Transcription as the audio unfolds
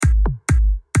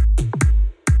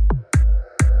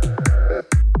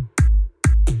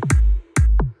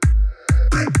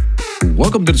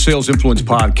Welcome to the Sales Influence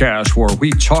Podcast, where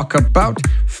we talk about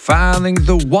finding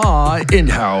the why in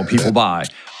how people buy.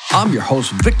 I'm your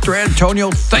host, Victor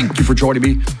Antonio. Thank you for joining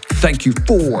me. Thank you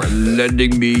for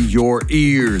lending me your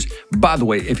ears. By the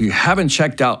way, if you haven't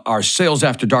checked out our Sales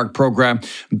After Dark program,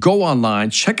 go online,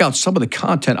 check out some of the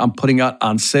content I'm putting out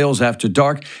on Sales After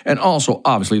Dark, and also,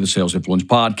 obviously, the Sales Influence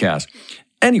Podcast.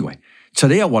 Anyway,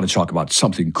 today I want to talk about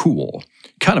something cool,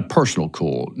 kind of personal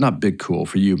cool, not big cool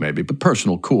for you maybe, but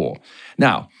personal cool.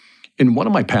 Now, in one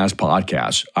of my past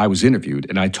podcasts, I was interviewed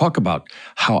and I talk about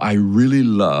how I really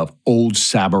love old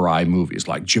samurai movies,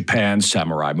 like Japan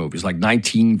samurai movies, like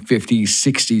 1950s,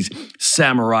 60s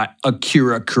samurai,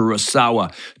 Akira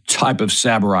Kurosawa type of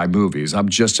samurai movies. I'm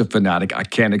just a fanatic. I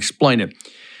can't explain it.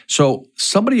 So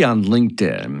somebody on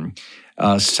LinkedIn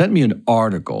sent me an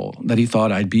article that he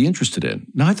thought I'd be interested in.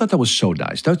 Now, I thought that was so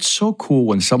nice. That's so cool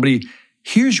when somebody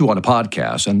hears you on a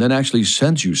podcast and then actually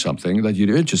sends you something that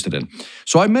you're interested in.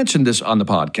 So I mentioned this on the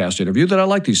podcast interview that I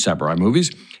like these samurai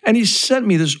movies, and he sent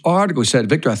me this article. He said,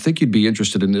 Victor, I think you'd be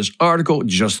interested in this article.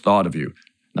 Just thought of you.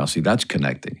 Now, see, that's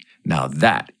connecting. Now,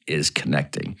 that is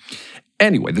connecting.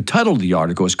 Anyway, the title of the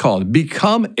article is called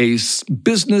Become a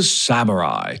Business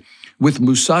Samurai with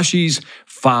Musashi's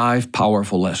 5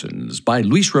 Powerful Lessons by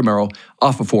Luis Romero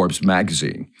off of Forbes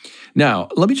magazine. Now,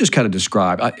 let me just kind of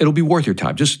describe. It'll be worth your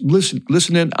time. Just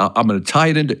listen in. I'm going to tie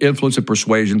it into influence and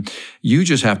persuasion. You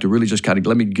just have to really just kind of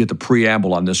let me get the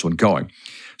preamble on this one going.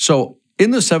 So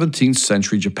in the 17th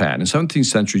century Japan,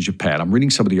 I'm reading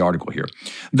some of the article here,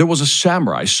 there was a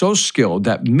samurai so skilled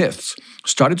that myths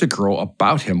started to grow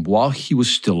about him while he was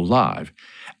still alive.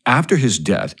 After his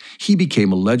death, he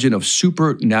became a legend of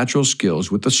supernatural skills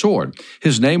with the sword.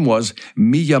 His name was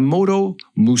Miyamoto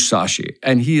Musashi,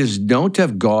 and he is known to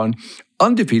have gone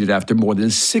undefeated after more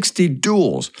than 60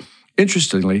 duels.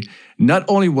 Interestingly, not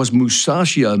only was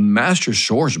Musashi a master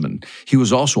swordsman, he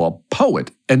was also a poet,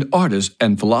 an artist,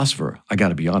 and philosopher. I got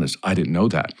to be honest, I didn't know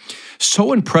that.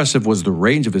 So impressive was the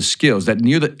range of his skills that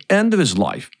near the end of his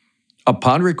life,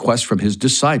 upon request from his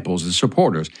disciples and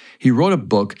supporters, he wrote a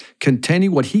book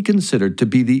containing what he considered to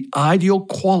be the ideal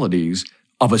qualities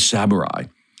of a samurai.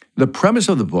 The premise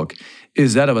of the book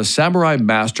is that a samurai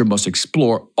master must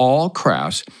explore all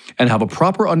crafts and have a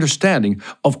proper understanding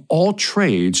of all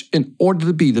trades in order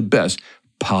to be the best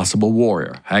possible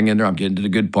warrior. Hang in there, I'm getting to the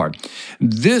good part.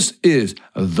 This is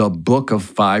the Book of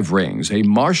 5 Rings, a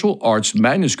martial arts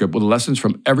manuscript with lessons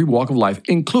from every walk of life,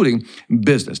 including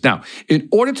business. Now, in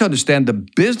order to understand the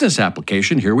business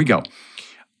application, here we go,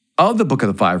 of the Book of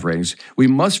the 5 Rings, we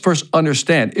must first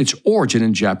understand its origin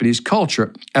in Japanese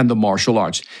culture and the martial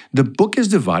arts. The book is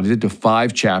divided into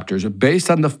 5 chapters based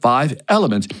on the 5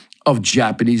 elements of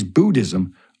Japanese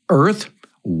Buddhism: earth,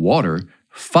 water,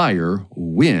 fire,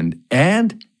 wind,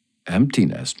 and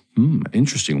emptiness.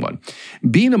 Interesting one.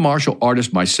 Being a martial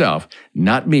artist myself,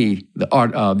 not me, the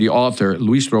author,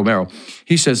 Luis Romero,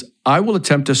 he says, I will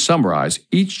attempt to summarize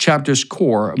each chapter's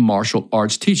core martial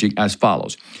arts teaching as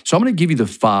follows. So I'm going to give you the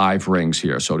 5 rings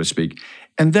here, so to speak,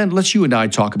 and then let's you and I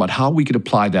talk about how we could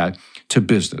apply that to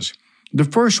business. The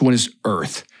first one is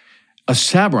earth. A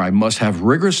samurai must have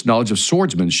rigorous knowledge of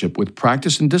swordsmanship with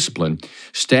practice and discipline,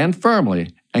 stand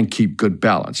firmly, and keep good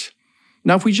balance.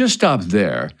 Now, if we just stop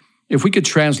there, if we could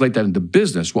translate that into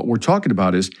business, what we're talking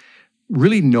about is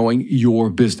really knowing your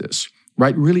business,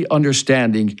 right? Really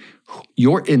understanding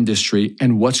your industry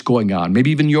and what's going on,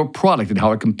 maybe even your product and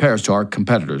how it compares to our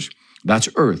competitors. That's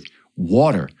earth.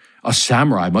 Water. A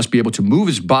samurai must be able to move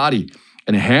his body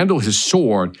and handle his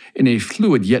sword in a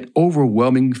fluid yet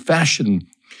overwhelming fashion.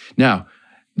 Now,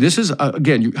 this is,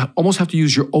 again, you almost have to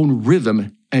use your own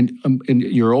rhythm and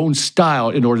your own style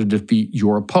in order to defeat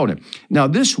your opponent. Now,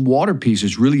 this water piece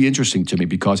is really interesting to me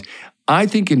because I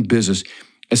think in business,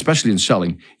 especially in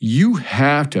selling, you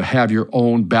have to have your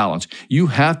own balance. You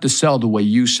have to sell the way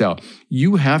you sell.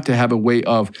 You have to have a way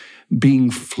of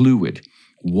being fluid.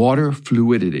 Water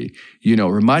fluidity. You know,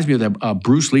 it reminds me of that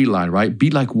Bruce Lee line, right?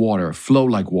 Be like water, flow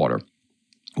like water.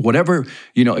 Whatever,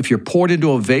 you know, if you're poured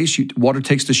into a vase, water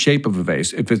takes the shape of a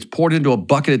vase. If it's poured into a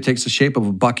bucket, it takes the shape of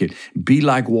a bucket. Be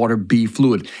like water, be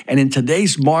fluid. And in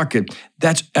today's market,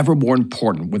 that's ever more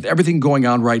important. With everything going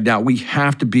on right now, we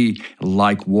have to be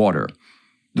like water.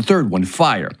 The third one,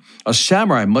 fire. A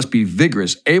samurai must be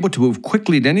vigorous, able to move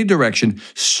quickly in any direction,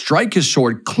 strike his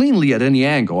sword cleanly at any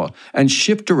angle, and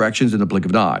shift directions in the blink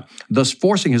of an eye, thus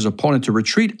forcing his opponent to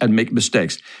retreat and make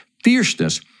mistakes.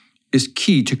 Fierceness is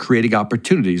key to creating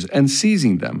opportunities and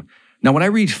seizing them. Now, when I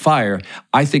read fire,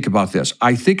 I think about this.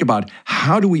 I think about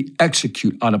how do we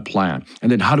execute on a plan?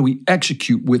 And then how do we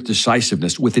execute with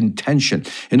decisiveness, with intention?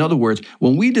 In other words,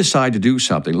 when we decide to do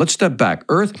something, let's step back.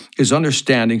 Earth is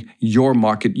understanding your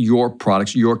market, your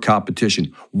products, your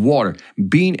competition. Water,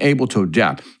 being able to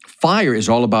adapt. Fire is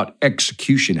all about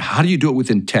execution. How do you do it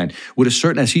with intent? With a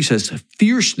certain, as he says,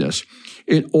 fierceness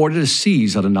in order to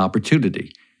seize on an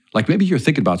opportunity. Like maybe you're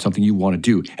thinking about something you want to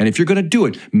do. And if you're going to do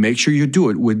it, make sure you do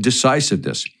it with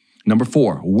decisiveness. Number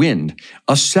 4, wind.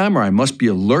 A samurai must be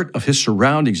alert of his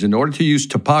surroundings in order to use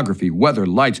topography, weather,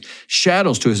 lights,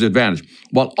 shadows to his advantage,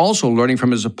 while also learning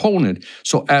from his opponent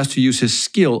so as to use his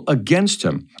skill against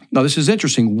him. Now, this is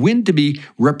interesting. Wind to me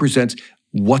represents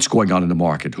what's going on in the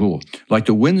market. Like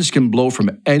the winds can blow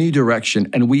from any direction,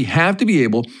 and we have to be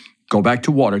able go back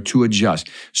to water to adjust.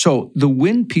 So the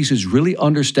wind piece is really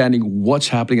understanding what's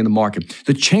happening in the market,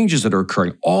 the changes that are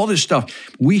occurring, all this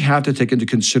stuff we have to take into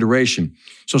consideration.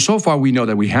 So far we know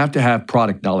that we have to have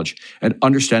product knowledge and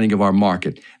understanding of our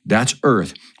market. That's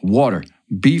earth. Water,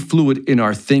 be fluid in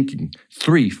our thinking.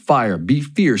 3, fire, be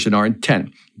fierce in our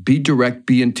intent. Be direct,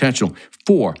 be intentional.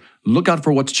 4, look out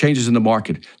for what changes in the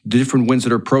market, the different winds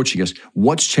that are approaching us,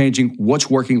 what's changing, what's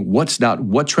working, what's not,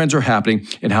 what trends are happening,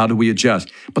 and how do we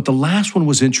adjust. But the last one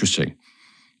was interesting.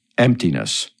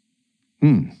 Emptiness.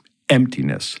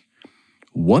 Emptiness.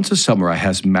 Once a samurai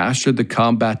has mastered the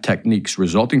combat techniques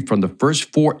resulting from the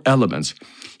first 4 elements,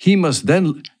 he must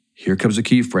then, here comes the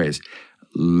key phrase,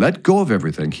 let go of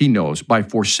everything he knows by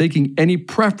forsaking any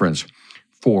preference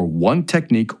for one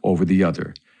technique over the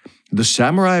other. The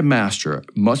samurai master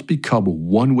must become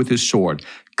one with his sword,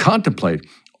 contemplate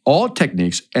all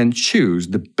techniques, and choose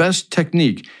the best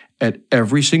technique at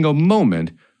every single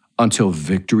moment until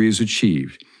victory is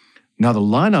achieved. Now, the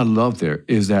line I love there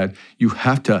is that you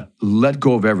have to let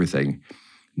go of everything,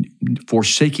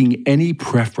 forsaking any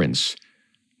preference.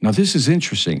 Now, this is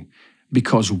interesting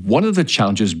because one of the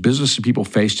challenges business people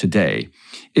face today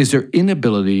is their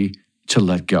inability to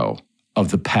let go of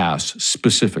the past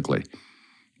specifically.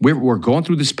 We're going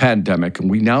through this pandemic, and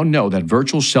we now know that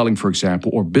virtual selling, for example,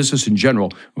 or business in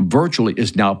general, virtually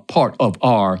is now part of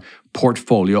our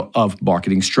portfolio of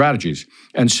marketing strategies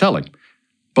and selling.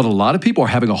 But a lot of people are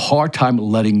having a hard time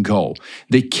letting go.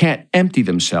 They can't empty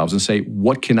themselves and say,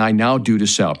 what can I now do to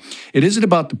sell? It isn't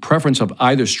about the preference of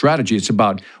either strategy. It's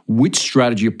about which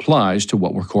strategy applies to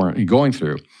what we're currently going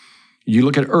through. You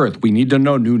look at earth, we need to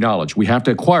know new knowledge. We have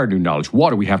to acquire new knowledge.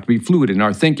 Water, we have to be fluid in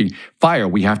our thinking. Fire,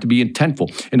 we have to be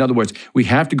intentful. In other words, we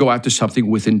have to go after something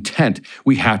with intent.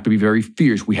 We have to be very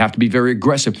fierce. We have to be very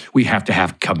aggressive. We have to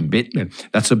have commitment.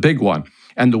 That's a big one.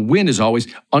 And the win is always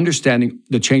understanding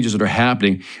the changes that are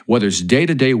happening, whether it's day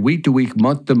to day, week to week,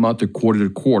 month to month, or quarter to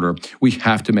quarter. We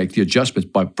have to make the adjustments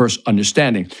by first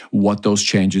understanding what those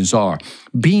changes are.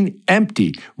 Being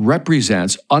empty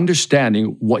represents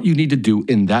understanding what you need to do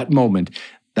in that moment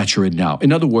that you're in now.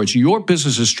 In other words, your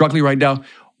business is struggling right now.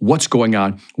 What's going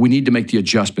on? We need to make the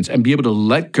adjustments and be able to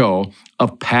let go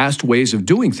of past ways of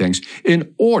doing things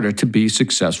in order to be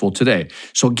successful today.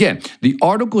 So again, the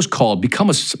article is called Become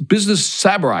a Business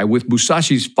Samurai with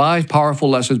Musashi's 5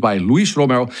 Powerful Lessons by Luis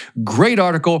Romero. Great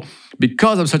article.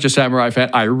 Because I'm such a samurai fan,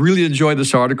 I really enjoyed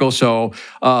this article. So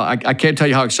I can't tell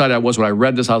you how excited I was when I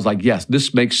read this. I was like, yes,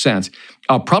 this makes sense.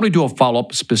 I'll probably do a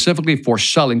follow-up specifically for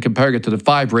selling, comparing it to the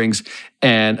 5 rings.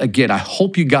 And again, I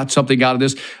hope you got something out of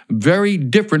this. Very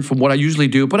different from what I usually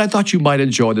do, but I thought you might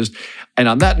enjoy this. And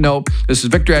on that note, this is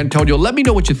Victor Antonio. Let me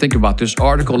know what you think about this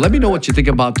article. Let me know what you think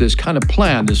about this kind of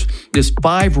plan, this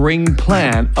 5-ring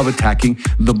plan of attacking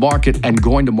the market and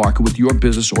going to market with your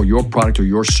business or your product or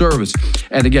your service.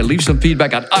 And again, leave some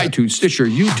feedback on iTunes, Stitcher,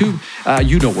 YouTube.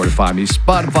 You know where to find me.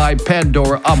 Spotify,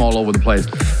 Pandora, I'm all over the place.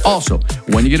 Also,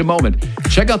 when you get a moment,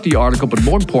 check out the article, but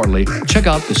more importantly, check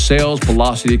out the Sales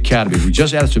Velocity Academy. We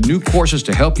just added some new courses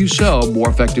to help you sell more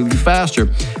effectively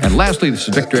faster. And lastly, this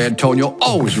is Victor Antonio,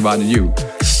 always reminding you,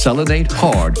 selenate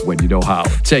hard when you know how.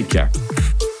 Take care.